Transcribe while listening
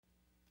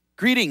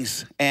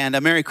Greetings and a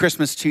Merry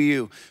Christmas to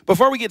you.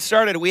 Before we get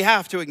started, we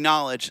have to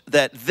acknowledge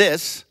that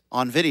this,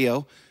 on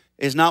video,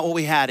 is not what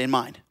we had in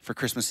mind for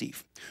Christmas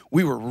Eve.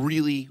 We were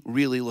really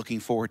looking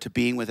forward to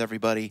being with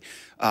everybody.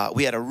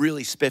 We had a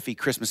really spiffy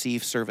Christmas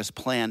Eve service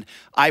planned.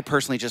 I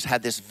personally just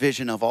had this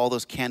vision of all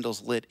those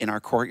candles lit in our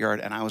courtyard,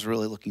 and I was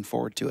really looking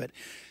forward to it.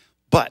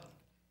 But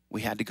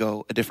we had to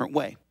go a different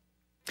way.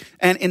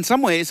 And in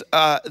some ways,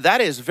 that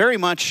is very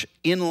much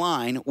in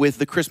line with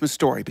the Christmas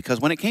story, because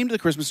when it came to the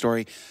Christmas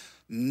story,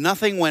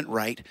 nothing went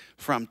right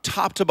from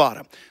top to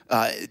bottom.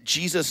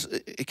 Jesus'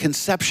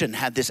 conception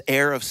had this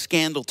air of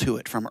scandal to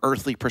it from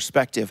earthly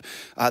perspective.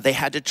 They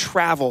had to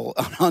travel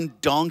on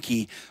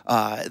donkey.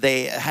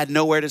 They had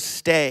nowhere to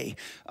stay.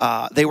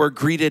 They were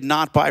greeted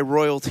not by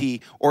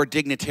royalty or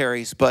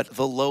dignitaries, but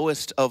the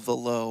lowest of the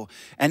low.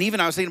 And even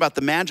I was thinking about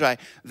the Magi.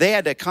 They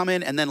had to come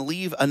in and then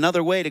leave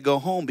another way to go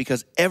home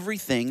because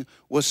everything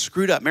was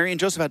screwed up. Mary and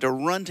Joseph had to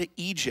run to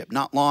Egypt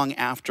not long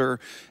after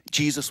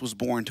Jesus was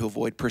born to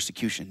avoid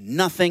persecution.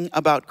 Nothing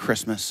about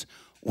Christmas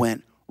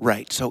went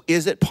right. So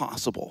is it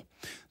possible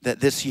that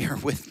this year,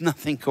 with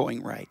nothing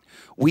going right,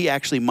 we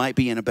actually might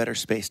be in a better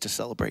space to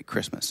celebrate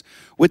Christmas?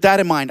 With that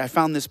in mind, I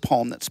found this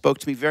poem that spoke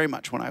to me very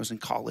much when I was in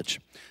college,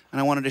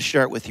 and I wanted to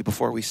share it with you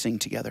before we sing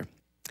together.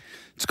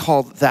 It's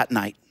called That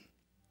Night.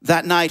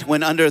 That night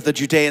when under the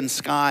Judean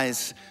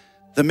skies,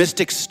 the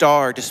mystic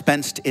star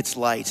dispensed its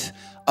light,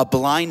 a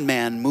blind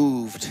man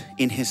moved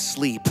in his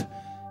sleep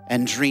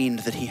and dreamed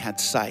that he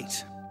had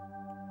sight.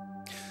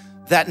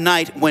 That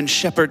night when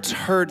shepherds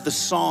heard the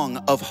song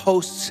of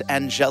hosts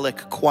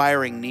angelic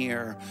choiring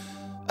near,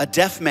 a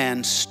deaf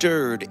man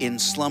stirred in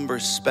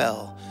slumber's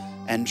spell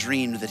and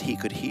dreamed that he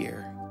could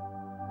hear.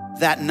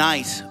 That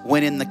night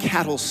when in the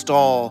cattle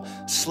stall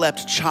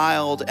slept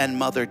child and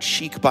mother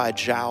cheek by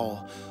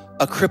jowl,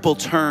 a cripple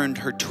turned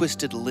her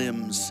twisted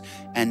limbs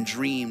and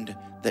dreamed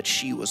that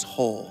she was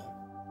whole.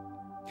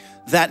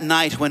 That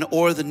night when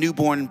o'er the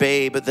newborn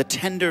babe the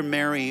tender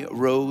Mary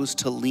rose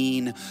to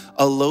lean,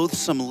 a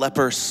loathsome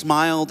leper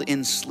smiled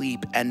in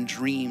sleep and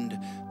dreamed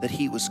that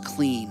he was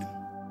clean.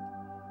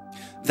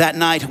 That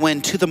night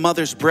when to the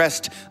mother's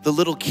breast the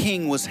little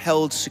king was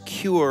held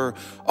secure,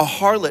 a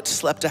harlot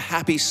slept a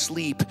happy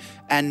sleep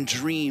and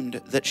dreamed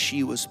that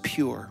she was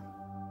pure.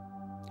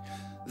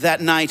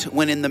 That night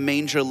when in the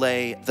manger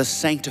lay the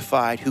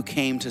sanctified who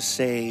came to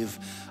save,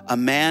 a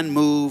man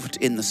moved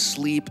in the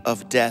sleep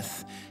of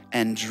death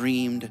and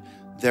dreamed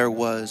there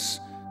was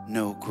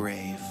no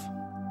grave.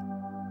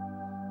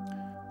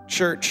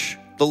 Church,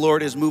 the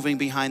Lord is moving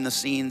behind the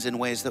scenes in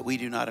ways that we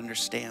do not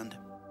understand.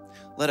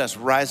 Let us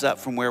rise up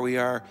from where we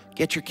are,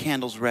 get your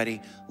candles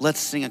ready, let's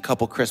sing a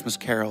couple Christmas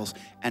carols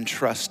and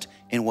trust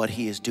in what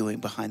he is doing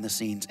behind the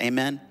scenes.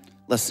 Amen?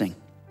 Let's sing.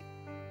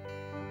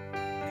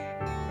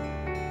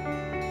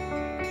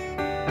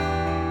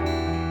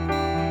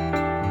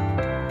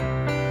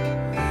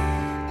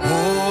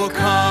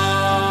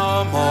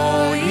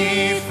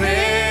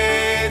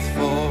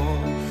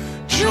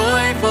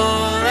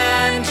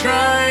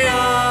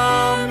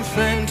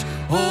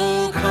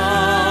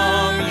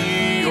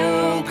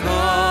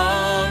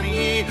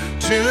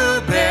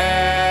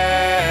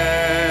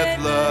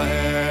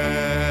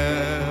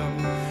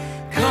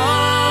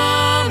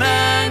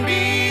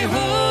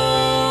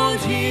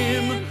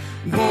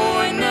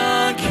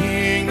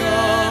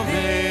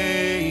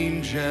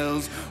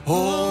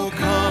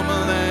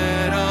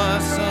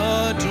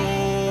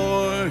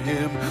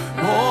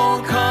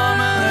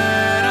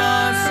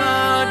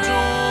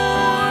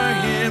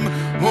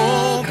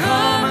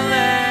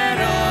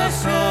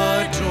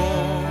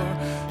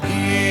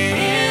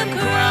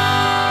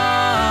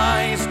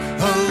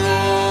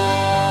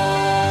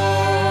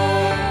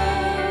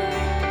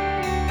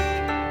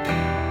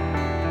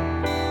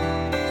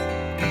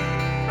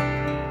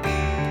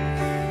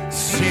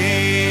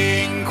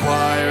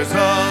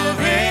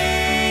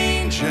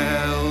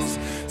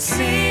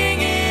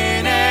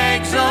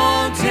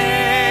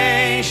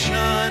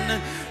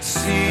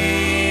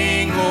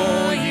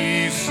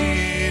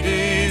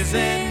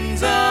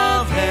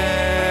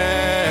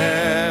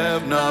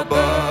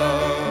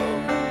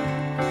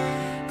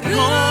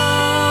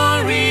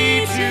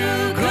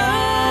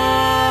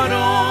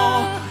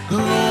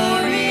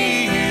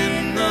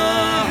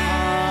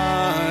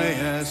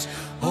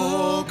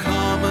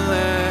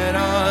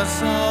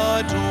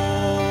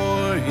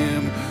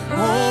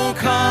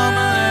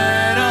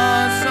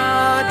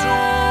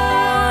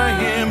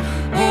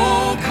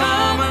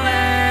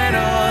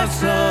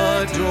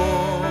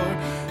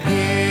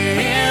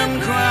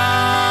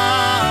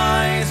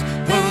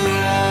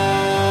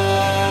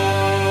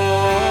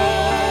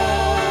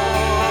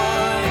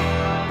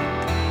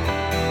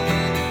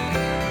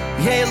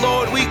 Yea,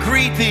 Lord, we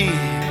greet thee.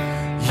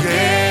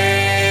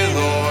 Yea,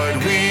 Lord,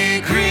 we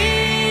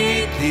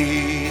greet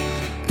thee.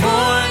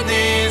 Born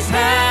this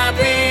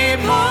happy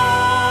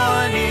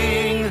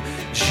morning,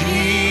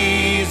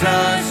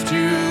 Jesus,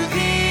 to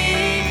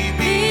thee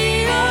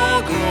be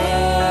all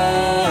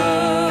glory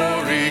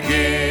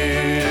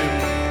give.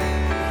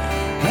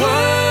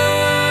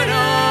 Word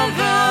of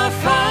the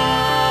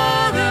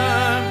Father,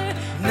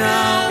 now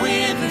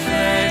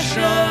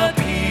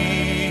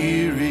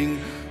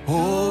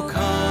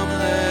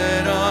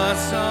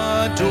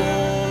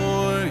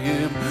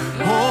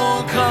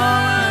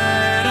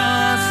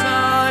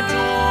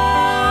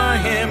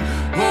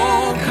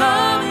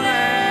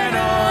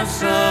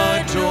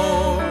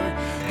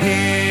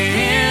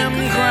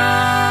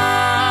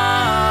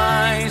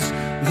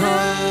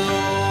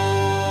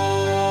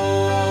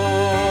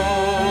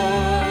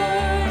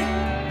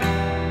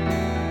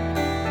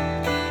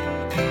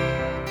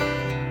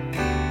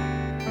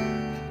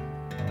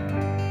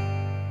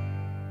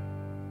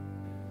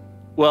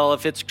Well,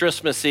 if it's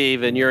Christmas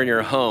Eve and you're in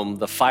your home,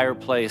 the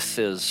fireplace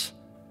is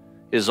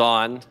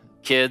on.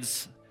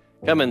 Kids,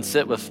 come and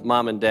sit with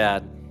mom and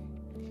dad.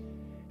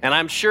 And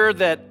I'm sure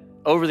that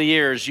over the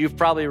years, you've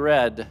probably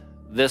read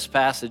this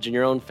passage in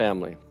your own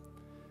family.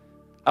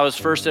 I was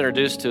first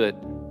introduced to it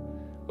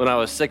when I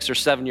was 6 or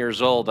 7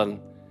 years old, and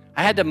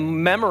I had to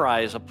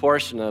memorize a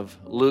portion of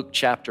Luke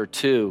chapter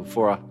 2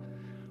 for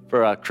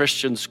a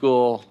Christian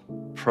school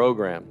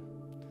program.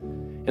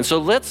 And so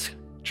let's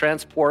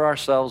transport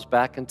ourselves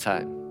back in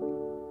time.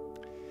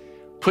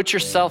 Put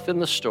yourself in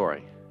the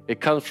story. It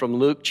comes from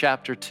Luke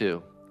chapter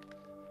 2,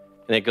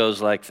 and it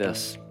goes like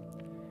this.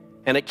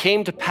 And it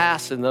came to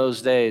pass in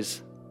those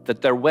days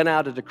that there went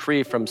out a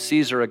decree from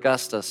Caesar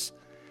Augustus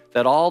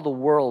that all the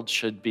world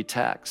should be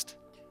taxed.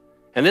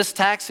 And this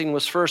taxing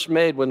was first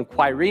made when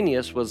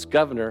Quirinius was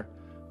governor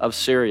of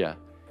Syria.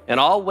 And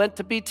all went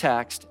to be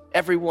taxed,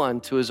 every one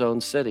to his own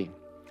city.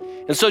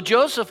 And so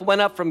Joseph went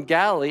up from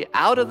Galilee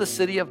out of the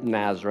city of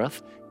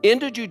Nazareth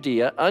into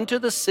Judea unto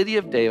the city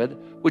of David,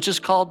 which is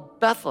called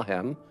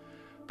Bethlehem,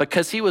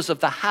 because he was of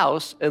the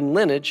house and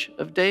lineage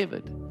of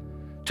David,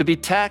 to be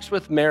taxed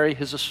with Mary,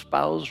 his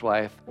espoused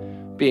wife,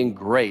 being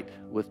great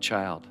with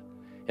child.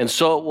 And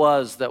so it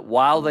was that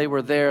while they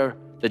were there,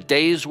 the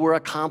days were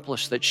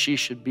accomplished that she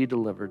should be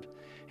delivered.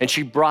 And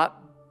she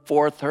brought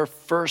forth her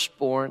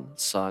firstborn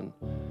son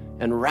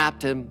and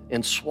wrapped him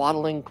in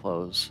swaddling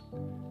clothes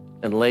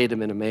and laid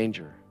him in a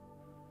manger,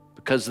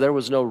 because there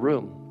was no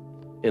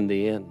room in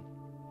the inn.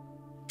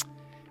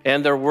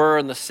 And there were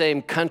in the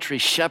same country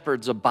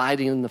shepherds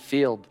abiding in the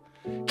field,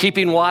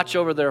 keeping watch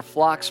over their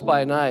flocks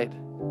by night.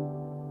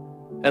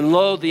 And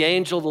lo, the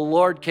angel of the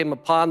Lord came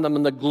upon them,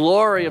 and the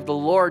glory of the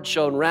Lord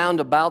shone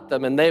round about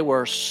them, and they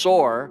were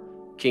sore,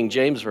 King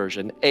James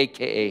Version,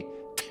 AKA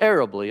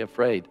terribly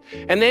afraid.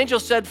 And the angel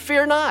said,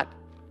 "Fear not,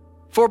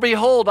 for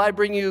behold, I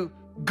bring you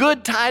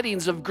good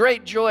tidings of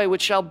great joy,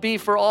 which shall be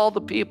for all the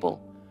people.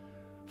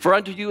 For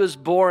unto you is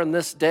born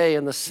this day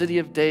in the city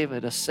of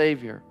David a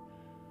Savior,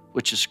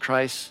 which is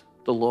Christ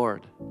the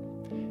Lord.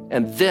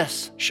 And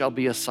this shall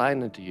be a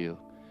sign unto you.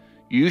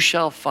 You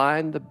shall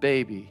find the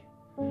baby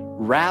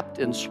wrapped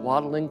in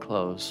swaddling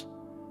clothes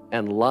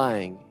and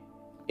lying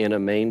in a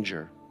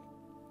manger."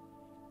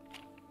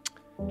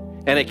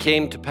 And it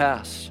came to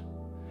pass,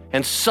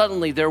 and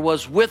suddenly there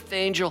was with the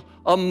angel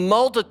a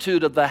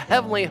multitude of the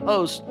heavenly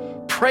host,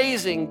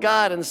 praising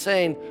God and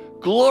saying,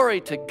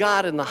 "Glory to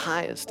God in the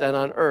highest, and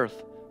on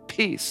earth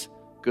peace,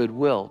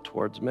 goodwill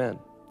towards men."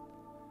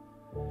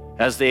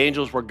 As the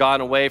angels were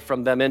gone away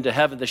from them into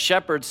heaven, the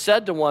shepherds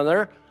said to one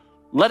another,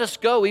 "Let us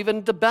go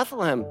even to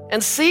Bethlehem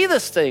and see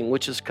this thing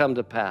which has come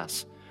to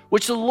pass,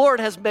 which the Lord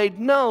has made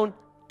known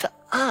to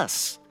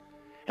us."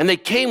 And they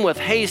came with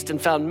haste and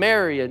found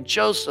Mary and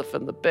Joseph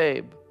and the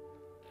babe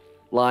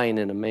lying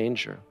in a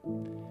manger.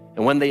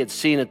 And when they had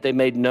seen it, they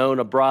made known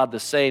abroad the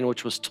saying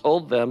which was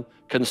told them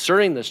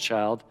concerning this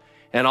child.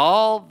 And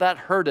all that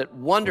heard it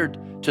wondered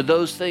to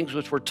those things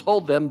which were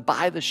told them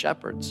by the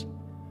shepherds.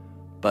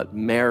 But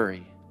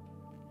Mary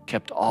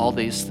kept all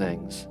these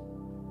things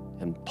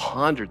and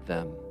pondered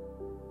them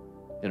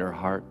in her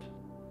heart.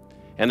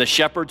 And the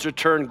shepherds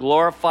returned,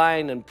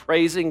 glorifying and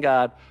praising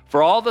God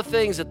for all the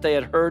things that they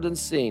had heard and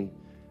seen,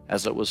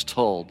 as it was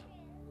told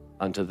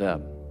unto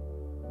them.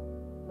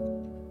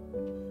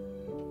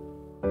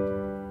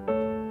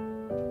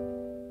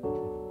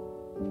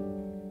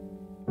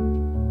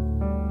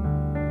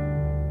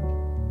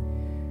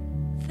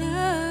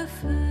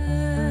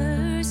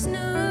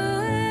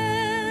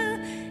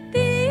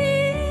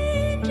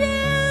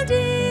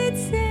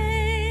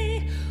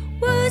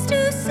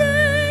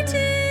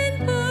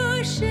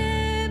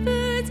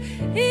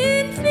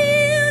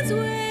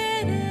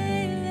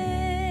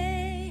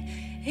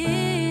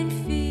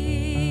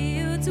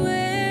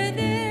 Where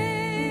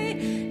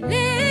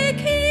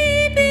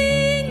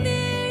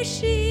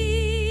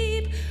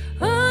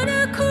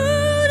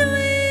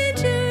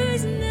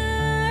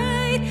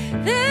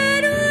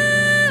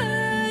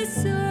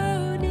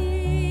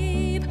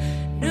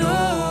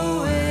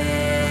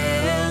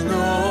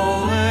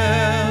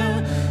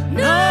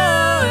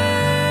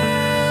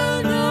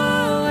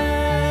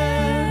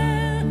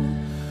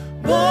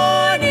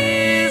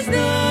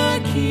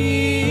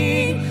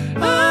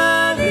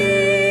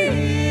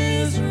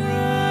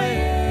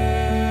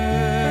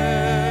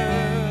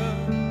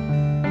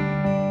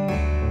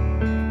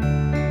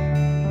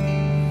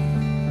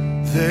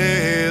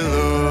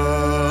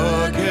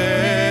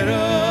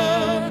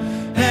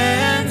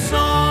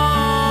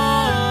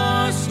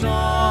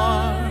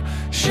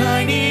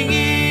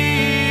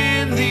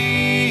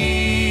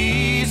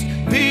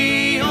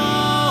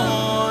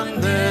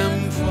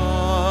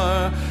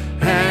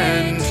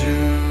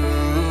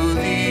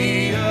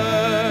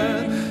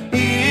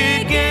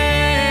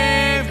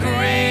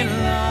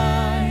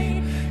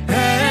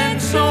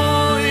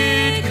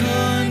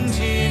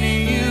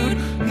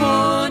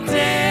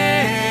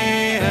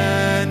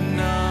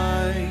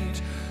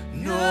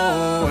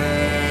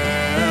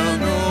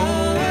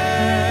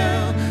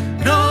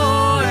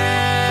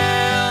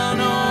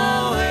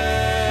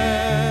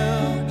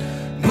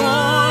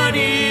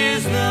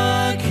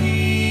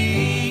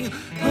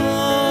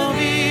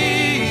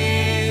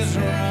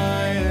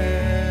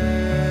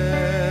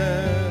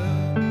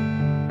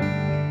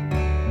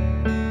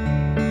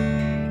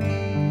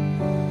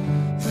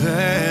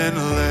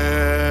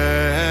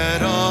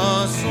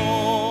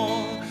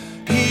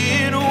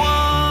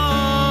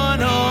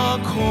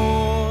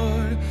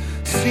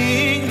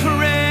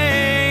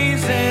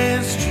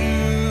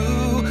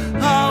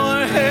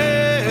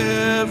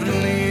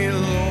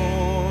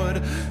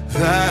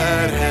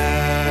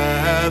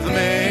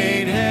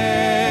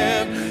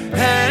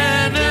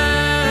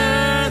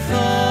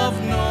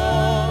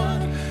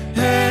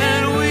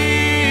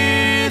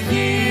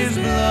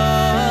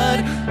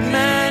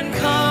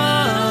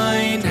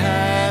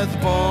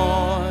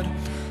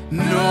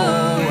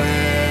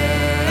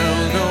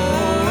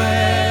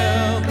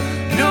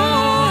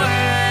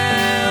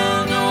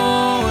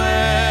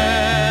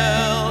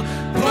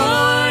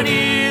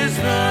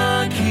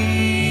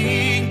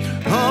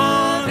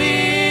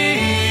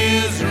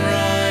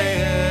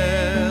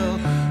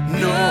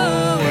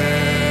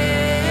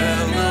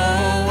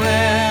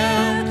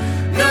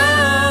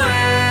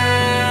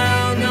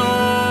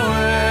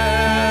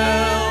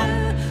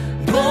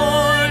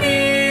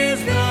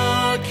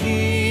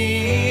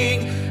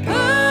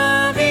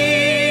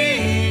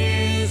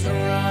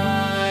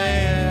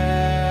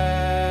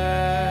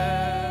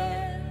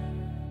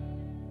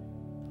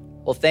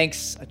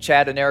thanks,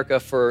 Chad and Erica,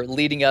 for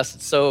leading us.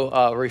 It's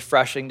so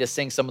refreshing to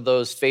sing some of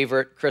those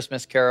favorite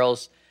Christmas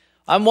carols.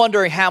 I'm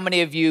wondering how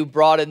many of you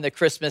brought in the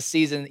Christmas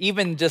season,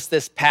 even just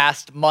this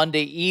past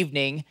Monday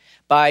evening,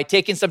 by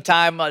taking some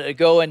time to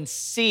go and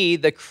see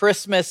the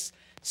Christmas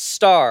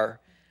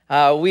star.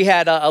 We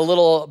had a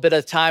little bit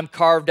of time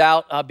carved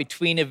out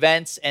between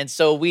events, and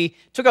so we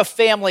took a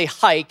family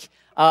hike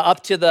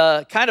up to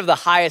the kind of the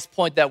highest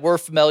point that we're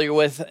familiar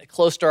with,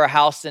 close to our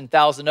house in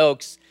Thousand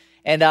Oaks.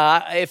 And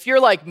if you're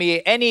like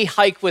me, any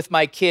hike with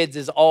my kids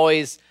is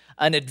always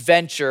an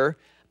adventure.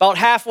 About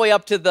halfway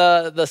up to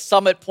the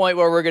summit point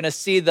where we're going to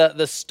see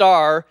the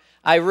star,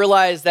 I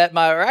realized that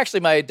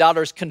my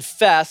daughters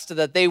confessed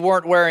that they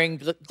weren't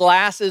wearing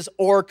glasses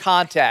or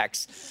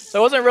contacts. So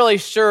I wasn't really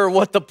sure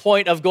what the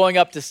point of going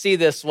up to see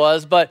this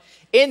was, but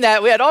in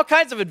that we had all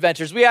kinds of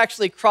adventures. We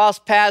actually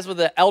crossed paths with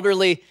an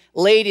elderly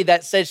lady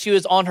that said she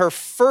was on her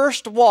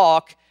first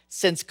walk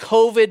since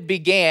COVID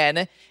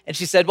began, and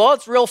she said, well,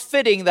 it's real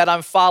fitting that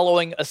I'm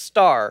following a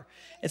star.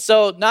 And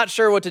so not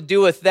sure what to do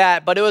with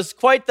that, but it was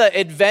quite the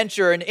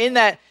adventure. And in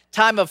that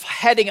time of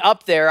heading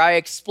up there, I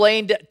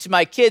explained to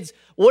my kids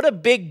what a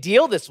big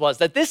deal this was,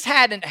 that this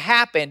hadn't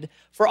happened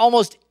for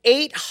almost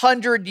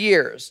 800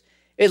 years.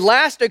 It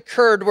last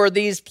occurred where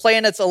these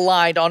planets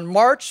aligned on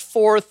March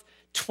 4th,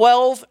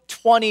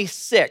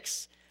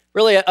 1226.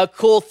 Really a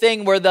cool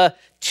thing where the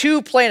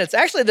two planets,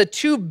 actually the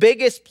two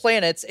biggest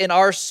planets in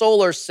our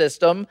solar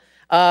system,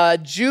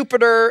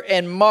 Jupiter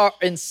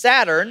and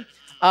Saturn,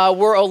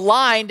 were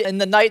aligned in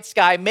the night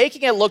sky,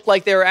 making it look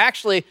like they were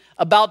actually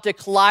about to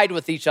collide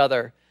with each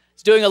other. I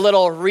was doing a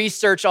little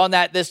research on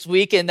that this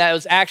week, and that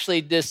was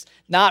actually just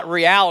not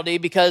reality,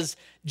 because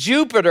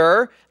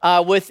Jupiter,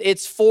 with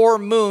its 4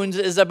 moons,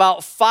 is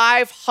about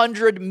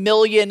 500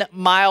 million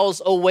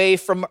miles away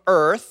from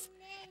Earth,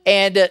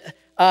 and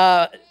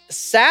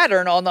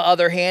Saturn, on the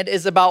other hand,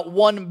 is about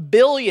 1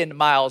 billion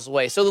miles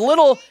away. So the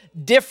little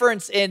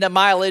difference in the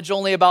mileage,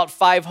 only about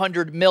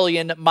 500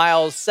 million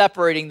miles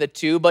separating the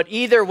two, but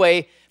either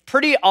way,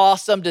 pretty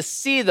awesome to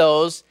see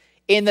those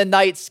in the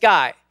night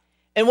sky.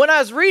 And when I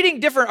was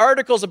reading different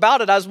articles about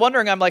it, I was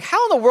wondering, I'm like,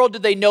 how in the world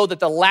did they know that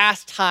the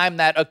last time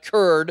that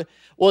occurred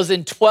was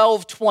in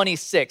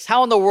 1226?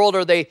 How in the world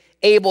are they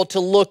able to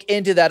look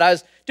into that? I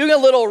was doing a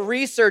little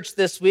research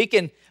this week,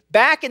 and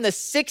back in the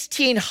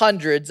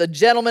 1600s, a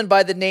gentleman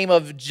by the name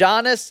of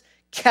Johannes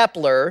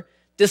Kepler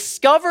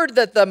discovered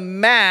that the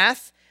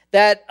math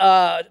that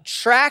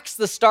tracks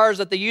the stars,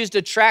 that they use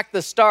to track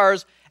the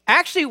stars,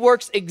 actually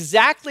works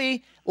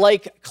exactly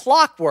like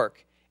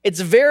clockwork.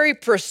 It's very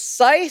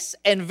precise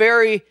and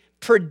very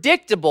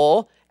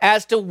predictable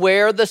as to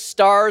where the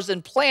stars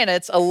and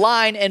planets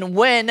align and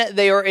when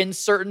they are in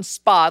certain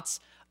spots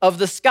of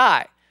the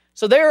sky.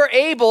 So they were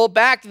able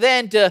back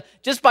then to,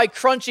 just by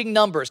crunching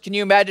numbers, can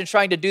you imagine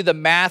trying to do the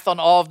math on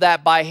all of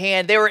that by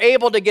hand? They were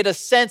able to get a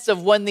sense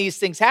of when these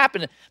things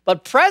happen.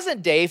 But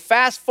present day,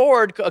 fast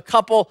forward a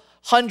couple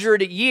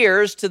hundred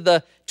years to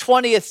the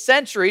 20th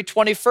century,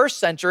 21st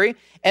century,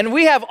 and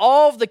we have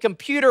all of the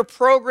computer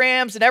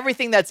programs and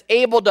everything that's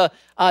able to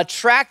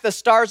track the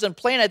stars and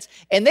planets,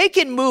 and they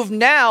can move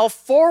now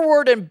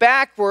forward and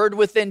backward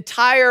with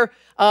entire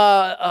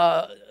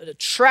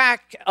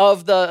track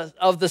of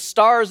the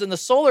stars in the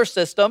solar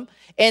system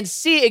and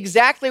see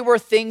exactly where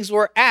things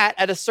were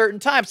at a certain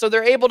time. So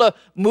they're able to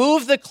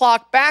move the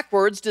clock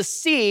backwards to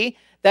see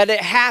that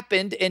it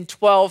happened in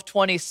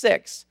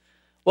 1226.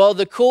 Well,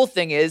 the cool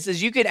thing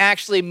is you can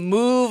actually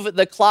move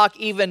the clock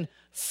even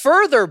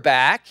further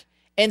back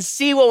and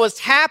see what was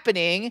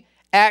happening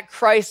at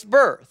Christ's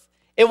birth.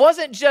 It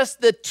wasn't just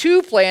the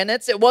two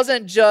planets. It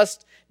wasn't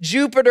just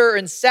Jupiter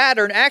and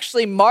Saturn.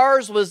 Actually,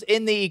 Mars was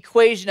in the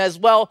equation as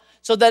well,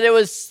 so that it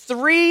was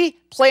 3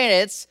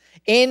 planets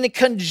in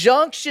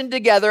conjunction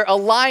together,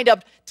 aligned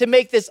up to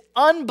make this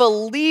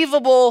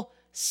unbelievable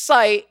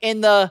sight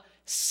in the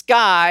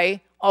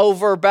sky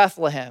over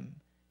Bethlehem.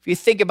 If you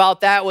think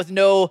about that, with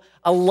no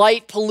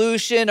light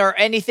pollution or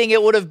anything,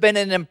 it would have been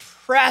an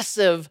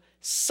impressive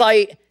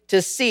sight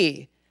to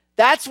see.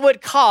 That's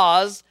what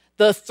caused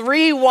the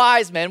 3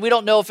 wise men, we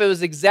don't know if it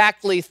was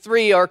exactly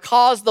 3, or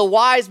caused the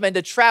wise men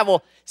to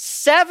travel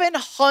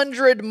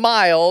 700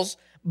 miles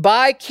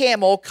by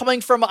camel coming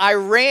from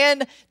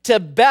Iran to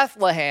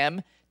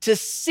Bethlehem to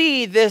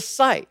see this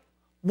sight.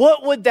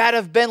 What would that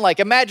have been like?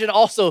 Imagine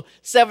also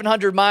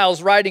 700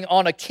 miles riding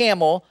on a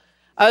camel.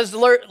 I was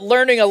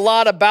learning a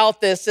lot about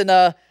this in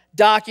a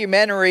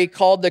documentary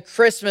called The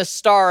Christmas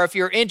Star. If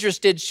you're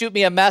interested, shoot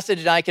me a message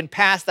and I can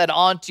pass that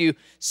on to you.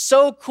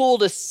 So cool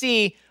to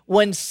see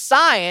when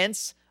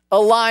science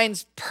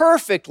aligns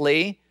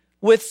perfectly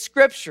with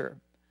Scripture.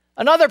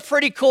 Another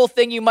pretty cool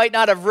thing you might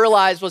not have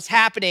realized was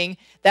happening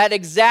that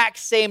exact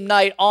same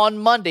night on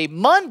Monday.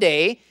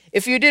 Monday,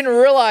 if you didn't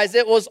realize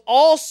it, was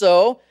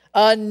also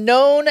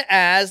known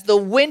as the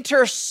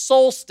winter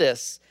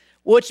solstice,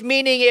 which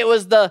meaning it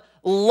was the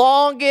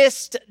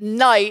longest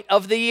night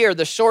of the year,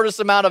 the shortest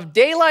amount of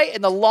daylight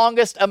and the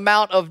longest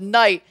amount of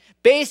night,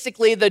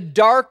 basically the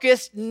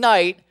darkest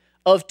night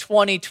of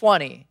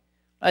 2020.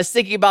 I was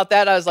thinking about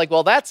that. I was like,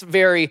 well, that's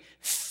very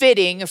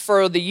fitting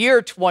for the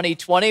year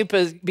 2020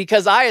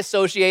 because I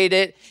associate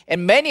it,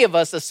 and many of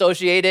us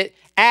associate it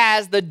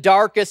as the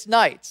darkest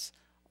nights.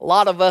 A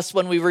lot of us,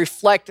 when we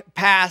reflect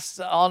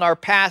on our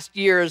past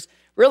years,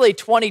 really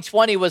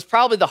 2020 was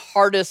probably the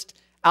hardest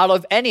out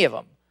of any of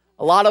them.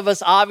 A lot of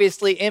us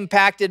obviously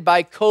impacted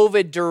by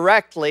COVID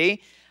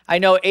directly. I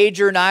know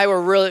Adrian and I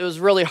it was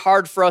really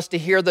hard for us to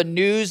hear the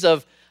news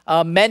of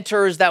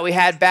mentors that we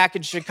had back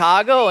in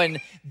Chicago, and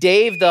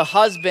Dave, the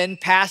husband,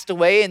 passed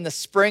away in the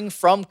spring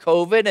from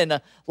COVID, and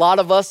a lot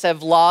of us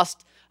have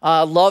lost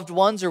loved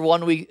ones or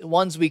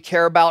ones we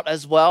care about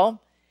as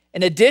well.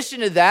 In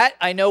addition to that,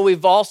 I know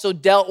we've also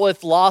dealt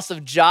with loss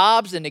of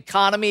jobs and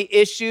economy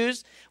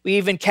issues. We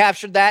even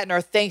captured that in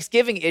our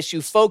Thanksgiving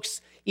issue. Folks,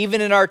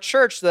 even in our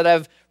church, that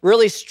have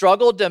really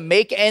struggled to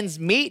make ends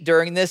meet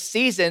during this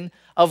season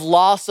of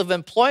loss of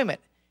employment.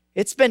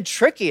 It's been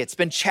tricky. It's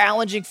been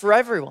challenging for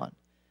everyone.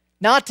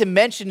 Not to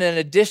mention, in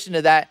addition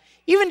to that,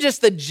 even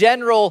just the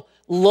general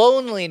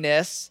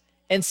loneliness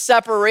and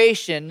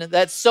separation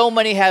that so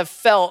many have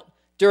felt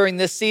during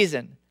this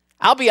season.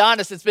 I'll be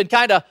honest, it's been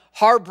kind of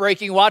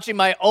heartbreaking watching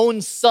my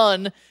own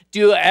son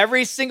do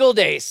every single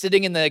day,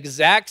 sitting in the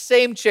exact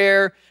same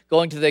chair,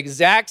 going to the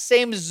exact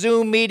same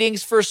Zoom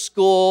meetings for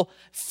school,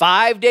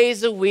 5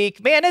 days a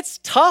week. Man, it's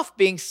tough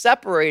being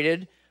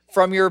separated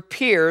from your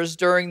peers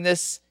during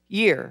this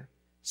year.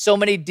 So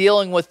many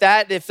dealing with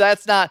that. If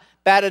that's not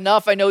bad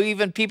enough, I know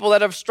even people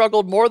that have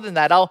struggled more than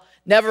that. I'll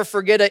never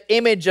forget an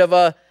image of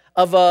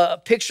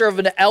a picture of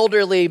an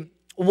elderly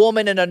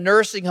woman in a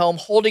nursing home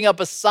holding up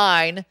a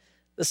sign.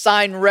 The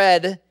sign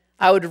read,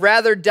 "I would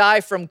rather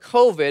die from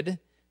COVID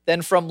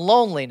than from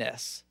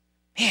loneliness."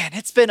 Man,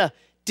 it's been a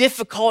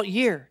difficult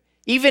year.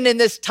 Even in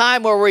this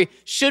time where we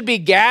should be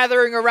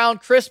gathering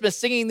around Christmas,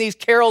 singing these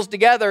carols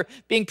together,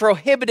 being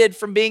prohibited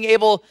from being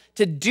able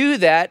to do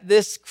that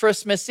this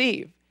Christmas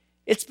Eve.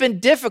 It's been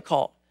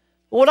difficult.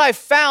 What I've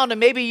found, and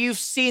maybe you've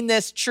seen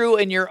this true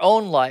in your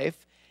own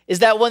life, is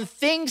that when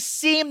things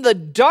seem the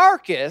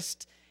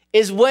darkest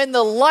is when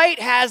the light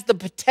has the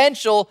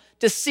potential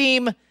to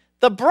seem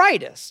the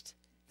brightest.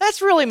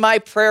 That's really my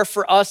prayer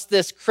for us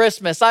this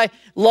Christmas. I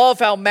love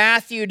how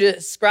Matthew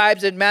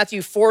describes it,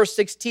 Matthew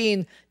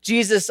 4:16,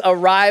 Jesus'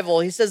 arrival.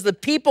 He says, "The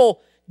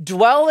people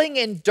dwelling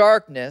in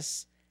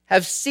darkness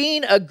have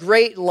seen a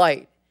great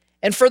light.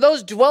 And for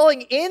those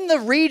dwelling in the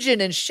region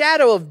and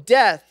shadow of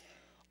death,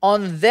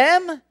 on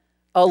them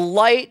a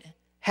light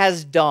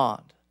has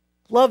dawned."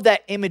 Love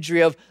that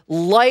imagery of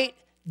light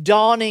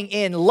dawning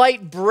in,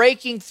 light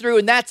breaking through.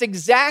 And that's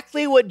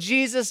exactly what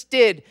Jesus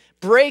did,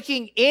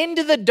 breaking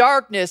into the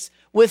darkness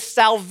with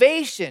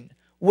salvation,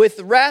 with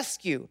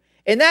rescue.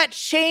 And that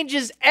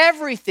changes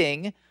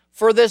everything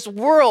for this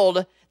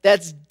world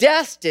that's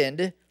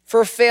destined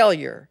for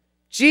failure.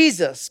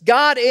 Jesus,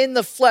 God in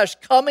the flesh,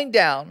 coming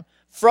down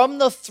from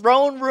the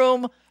throne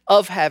room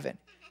of heaven,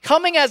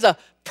 coming as a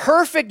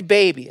perfect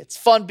baby. It's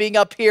fun being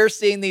up here,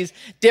 seeing these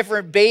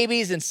different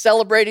babies and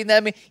celebrating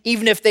them,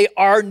 even if they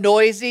are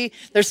noisy.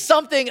 There's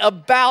something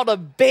about a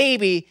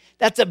baby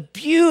that's a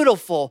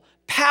beautiful,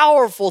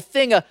 powerful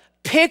thing, a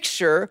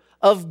picture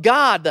of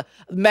God, the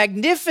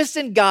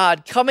magnificent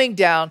God coming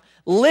down,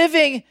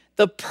 living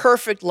the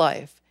perfect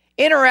life,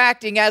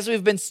 interacting as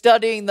we've been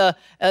studying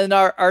in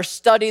our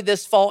study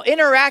this fall,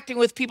 interacting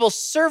with people,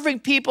 serving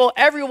people,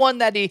 everyone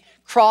that he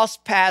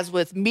crossed paths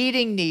with,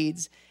 meeting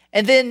needs,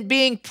 and then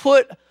being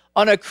put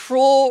on a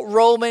cruel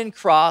Roman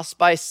cross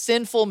by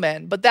sinful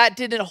men. But that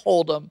didn't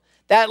hold him.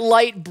 That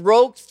light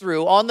broke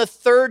through on the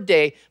third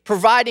day,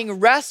 providing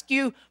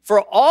rescue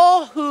for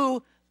all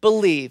who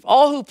believe,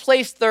 all who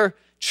place their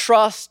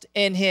trust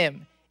in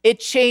him. It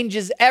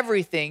changes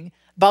everything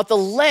about the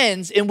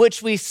lens in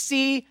which we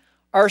see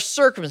our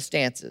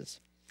circumstances.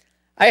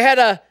 I had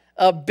a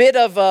bit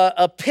of a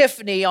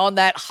epiphany on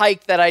that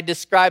hike that I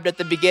described at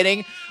the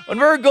beginning. When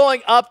we were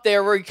going up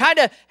there, we kind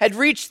of had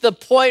reached the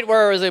point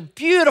where it was a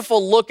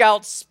beautiful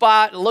lookout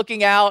spot,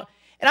 looking out.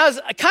 And I was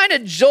kind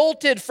of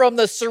jolted from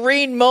the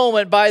serene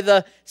moment by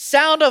the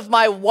sound of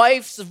my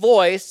wife's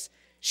voice.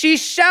 She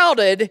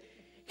shouted,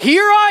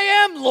 "Here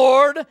I am,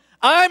 Lord,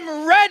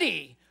 I'm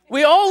ready."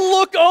 We all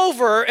look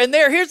over, and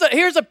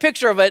here's a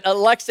picture of it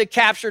Alexa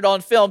captured on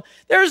film.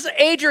 There's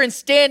Adrian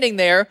standing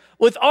there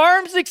with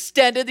arms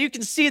extended. You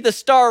can see the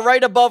star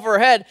right above her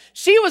head.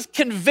 She was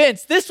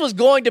convinced this was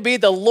going to be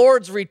the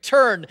Lord's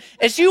return,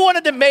 and she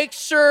wanted to make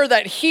sure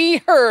that he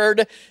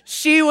heard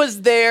she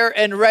was there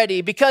and ready.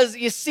 Because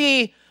you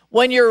see,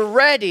 when you're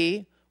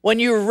ready, when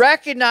you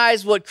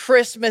recognize what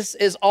Christmas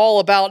is all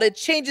about, it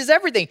changes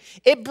everything.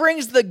 It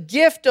brings the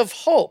gift of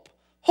hope.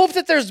 Hope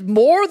that there's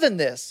more than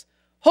this.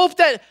 Hope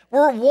that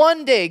we're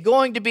one day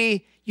going to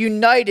be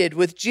united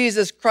with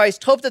Jesus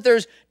Christ. Hope that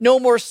there's no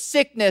more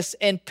sickness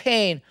and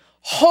pain.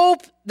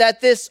 Hope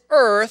that this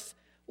earth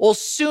will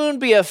soon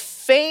be a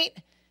faint,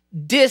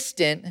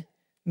 distant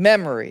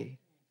memory.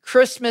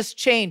 Christmas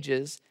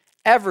changes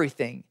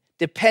everything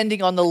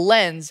depending on the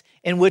lens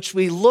in which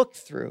we look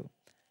through.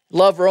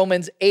 Love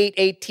Romans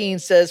 8:18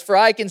 says, "For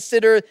I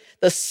consider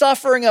the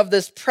suffering of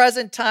this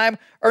present time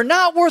are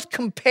not worth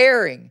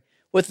comparing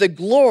with the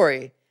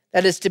glory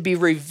that is to be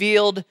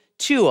revealed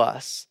to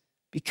us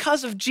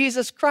because of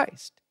Jesus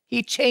Christ."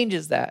 He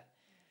changes that.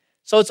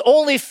 So it's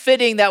only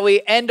fitting that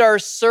we end our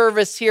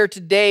service here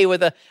today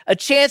with a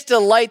chance to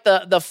light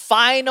the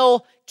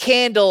final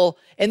candle.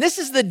 And this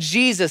is the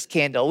Jesus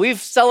candle.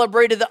 We've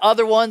celebrated the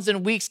other ones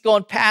in weeks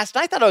going past.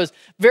 And I thought it was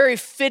very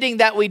fitting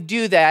that we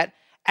do that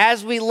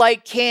as we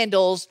light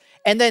candles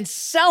and then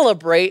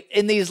celebrate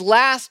in these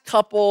last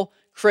couple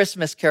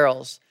Christmas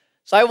carols.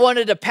 So I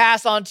wanted to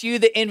pass on to you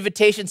the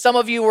invitation. Some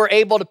of you were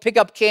able to pick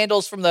up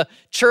candles from the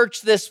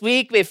church this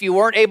week. If you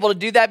weren't able to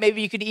do that,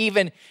 maybe you could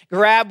even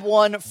grab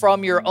one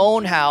from your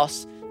own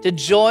house to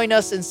join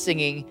us in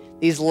singing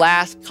these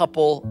last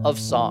couple of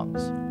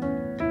songs.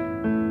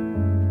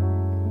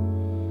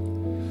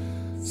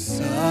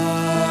 Silent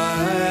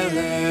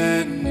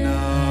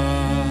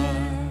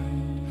night,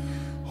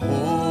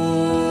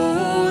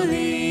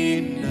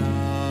 holy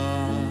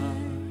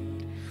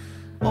night,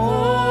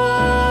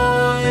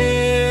 all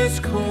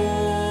is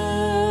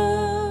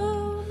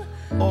calm,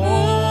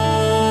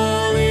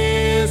 all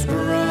is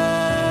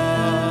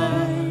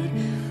bright,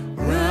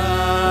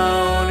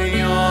 round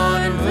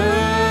yon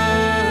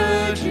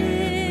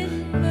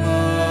virgin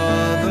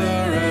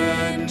mother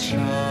and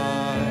child.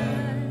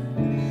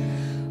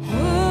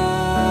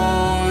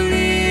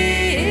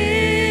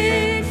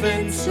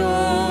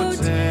 So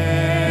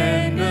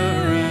tender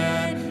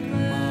and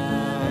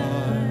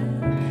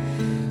mild,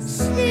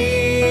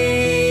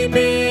 sleep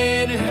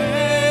in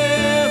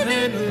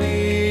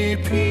heavenly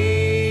peace,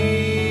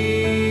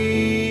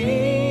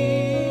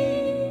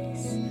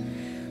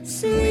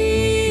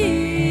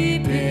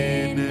 sleep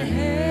in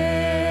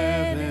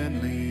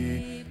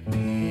heavenly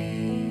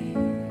peace.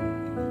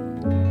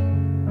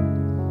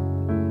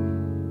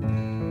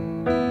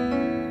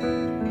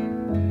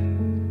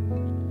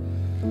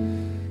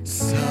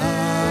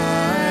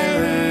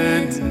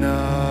 Silent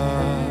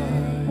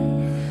night,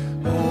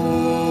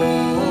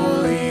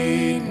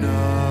 holy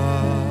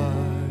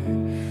night,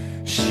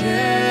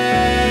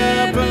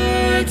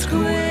 shepherds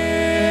quake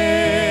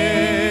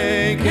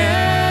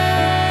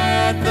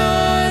at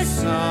the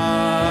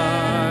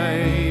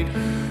sight,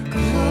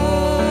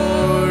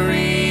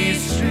 glory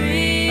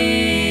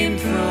streamed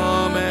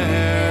from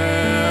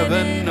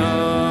heaven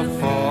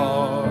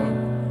afar.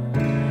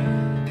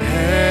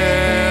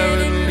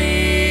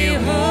 Heavenly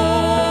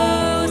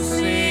hosts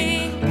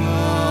sing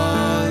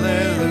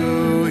hallelujah.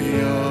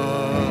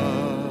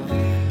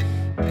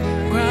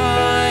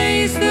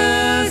 Christ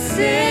the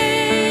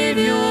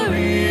Savior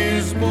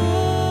is born.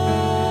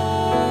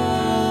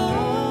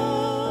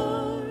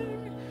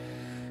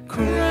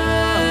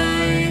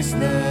 Christ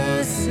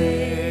the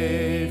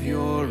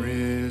Savior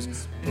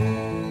is born.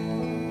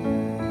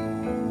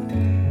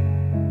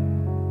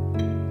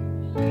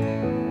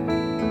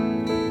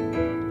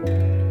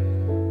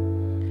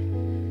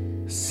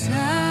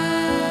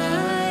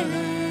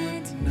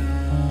 Silent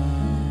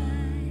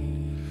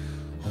night,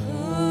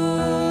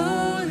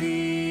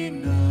 holy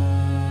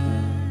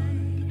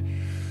night,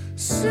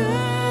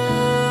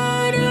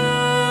 Son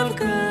of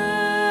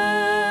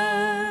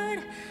God,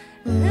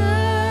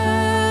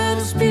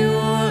 love's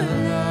pure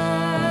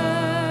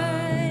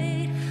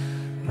light,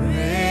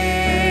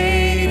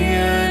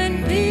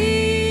 radiant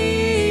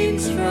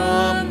beams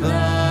from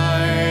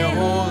thy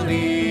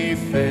holy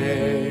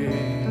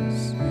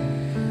face.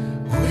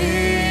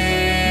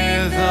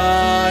 With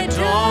the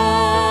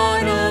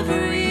dawn of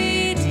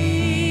redeeming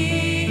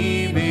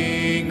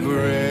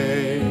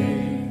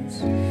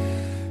grace,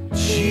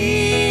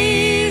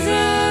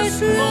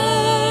 Jesus,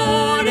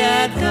 Lord,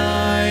 at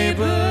thy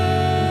birth,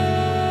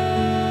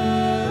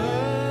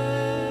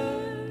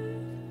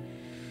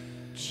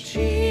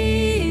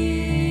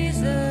 Jesus,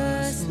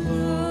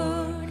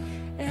 Lord,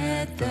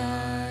 at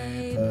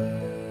thy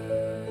birth.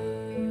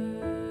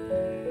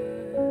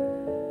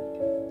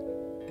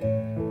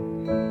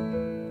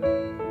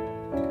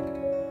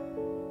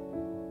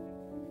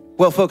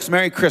 Well, folks,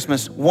 Merry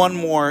Christmas. One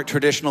more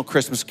traditional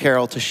Christmas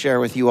carol to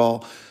share with you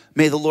all.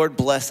 May the Lord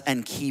bless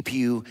and keep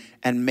you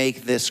and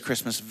make this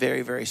Christmas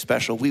very, very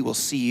special. We will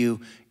see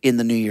you in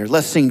the new year.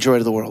 Let's sing Joy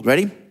to the World.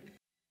 Ready?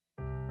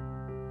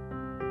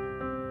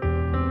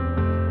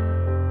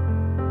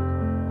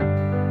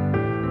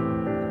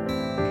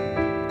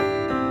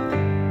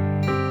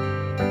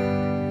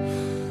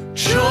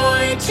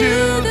 Joy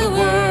to the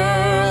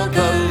world,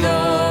 the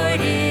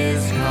Lord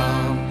is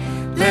come.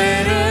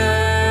 Let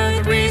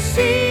earth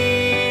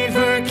receive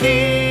her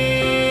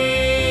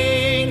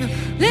King.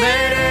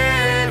 Let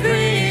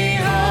every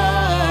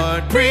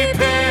heart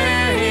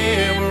prepare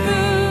him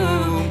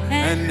room.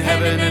 And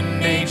heaven and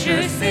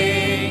nature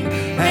sing.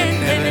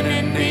 And heaven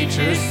and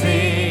nature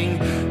sing.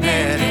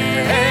 And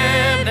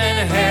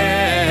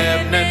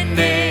heaven and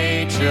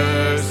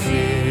nature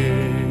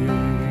sing.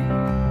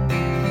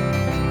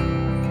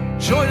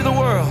 Joy to the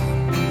world.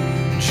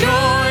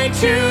 Joy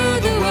to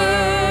the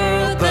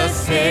world, the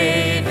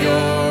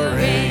Savior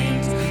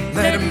reigns.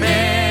 Let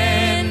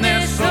men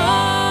their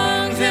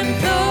songs and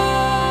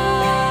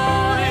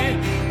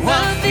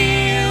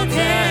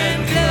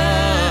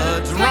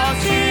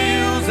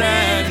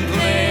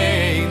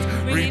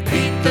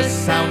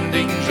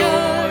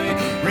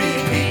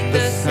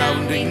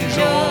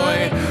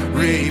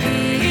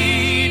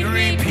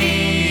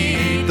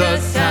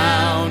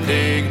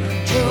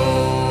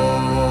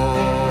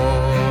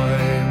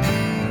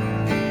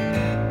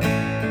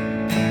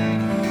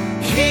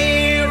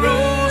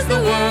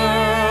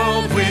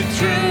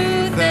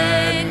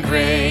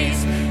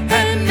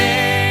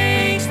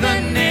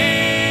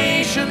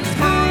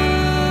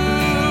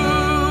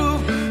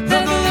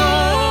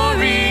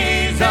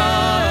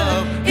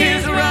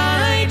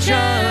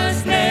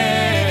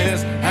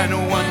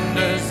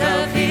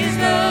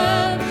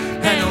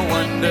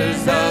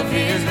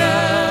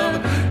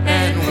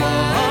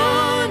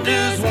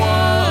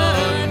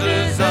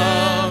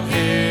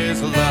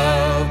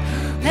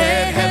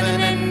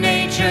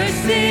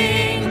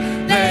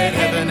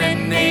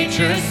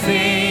nature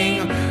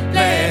sing.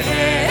 Let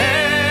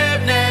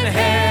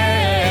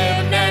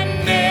heaven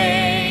and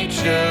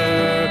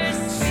nature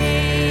sing.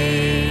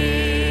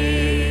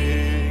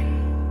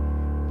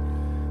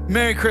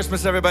 Merry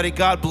Christmas, everybody.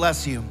 God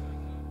bless you.